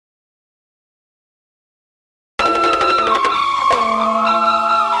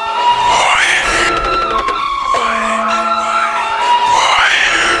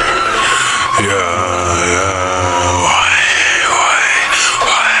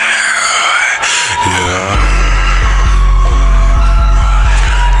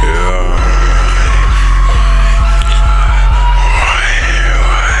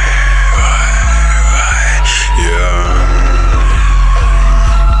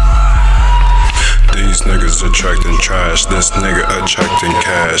niggas attracting trash. This nigga attracting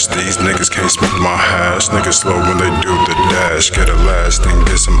cash. These niggas can't smoke my hash. Niggas slow when they do the dash. Get a last and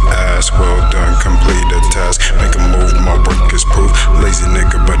get some ass. Well done, complete a task. Make a move, my work is proof. Lazy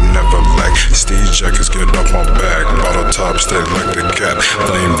nigga but never lack. Steve jackets get off my back. Bottle tops, they like the cat.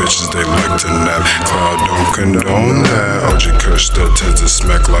 Lame bitches, they like to nap. Cloud don't condone that. OG Kush that tends to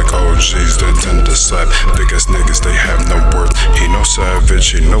smack like OGs that tend to slap. Big ass niggas, they have no worth. He no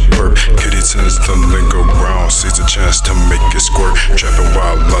savage, he no perp. Kitty tends to lingo around, sees a chance to make it squirt. Trapping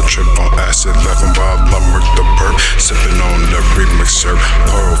wild, I trip on acid. Laughing wild, I murk the perp. Sipping on the remix syrup.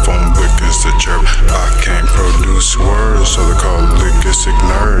 Pearl phone wickens the chirp. I can't produce words, so they call linguistic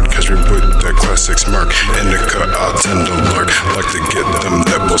nerd. Catch me with that classic smirk. In the cut, I tend to lurk. Like to get them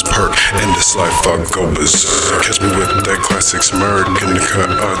nipples perk. In this life, I go berserk. Catch me with that classic smirk. In the cut,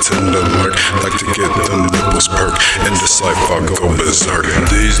 I tend to lurk. Like to get them nipples perk. In this life, I go berserk.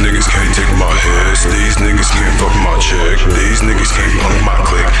 These niggas can't take my hits. These niggas can't fuck my chick. These niggas can't punk my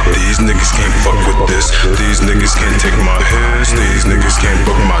clique. These niggas can't fuck with this. These niggas can't take my hits. These niggas can't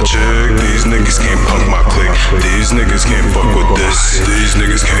fuck my chick. These niggas can't punk my clique. These niggas can't fuck with this. These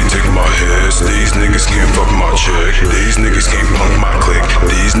niggas can't take my hits. These niggas can't fuck my chick. These niggas can't punk my clique.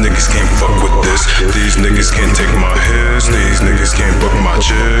 These niggas can't fuck with this. These niggas can't take my hits. These niggas can't fuck my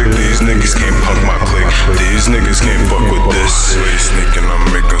chick. These niggas can't punk my clique. These niggas can't fuck with this. Way sneaking, I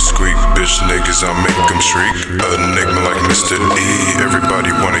make them squeak. Bitch niggas, I make them shriek. Enigma like Mr. E.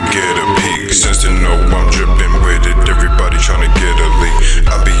 Everybody wanna get a peek. Since they know I'm dripping with it, everybody tryna get a leak.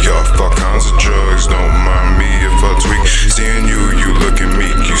 I be off all kinds of drugs, don't mind me if I tweak. Seeing you looking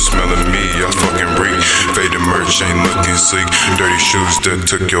meek. You smelling me, I fucking reek. Faded merch ain't looking sleek. Dirty shoes that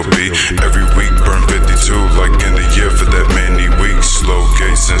took your beat. Every week burn 52 like in the year for that many weeks. Slow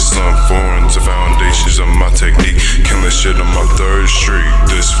gates and some foreigns, the foundations of my technique. Killing shit on my 3rd street.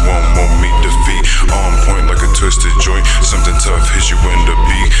 This one won't meet defeat. On point like a twisted joint. Something tough hits you in the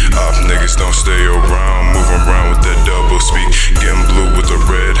beat. Op niggas don't stay around. Move around with that double speak. Getting blue with a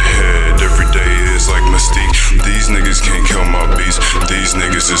red head. Every day is like Mystique. These niggas can't kill my beats. These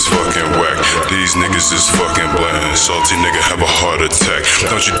niggas is fucking whack. These niggas is fucking bland. Salty nigga have a heart attack.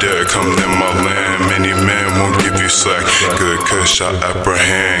 Don't you dare come in my land. Many men won't give you slack. Good kush I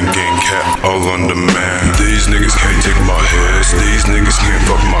apprehend. Gang cat all on demand. These niggas can't take my hits. These niggas can't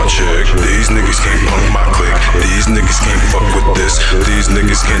fuck my chick. These niggas can't punk my clique. These niggas can't fuck with this. These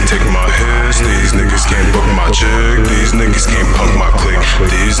niggas can't take my hits. These niggas can't fuck my chick. These niggas can't punk my clique.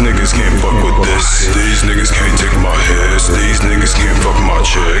 These niggas can't fuck with this. These niggas can't take my hits. These niggas can't fuck my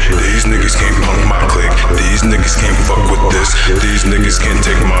chick. These niggas can't punk my clique. These niggas can't fuck with this. These niggas can't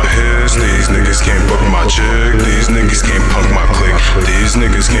take my hits. These niggas can't fuck my chick. These niggas can't punk my clique. These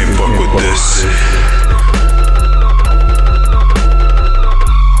niggas can't fuck with this.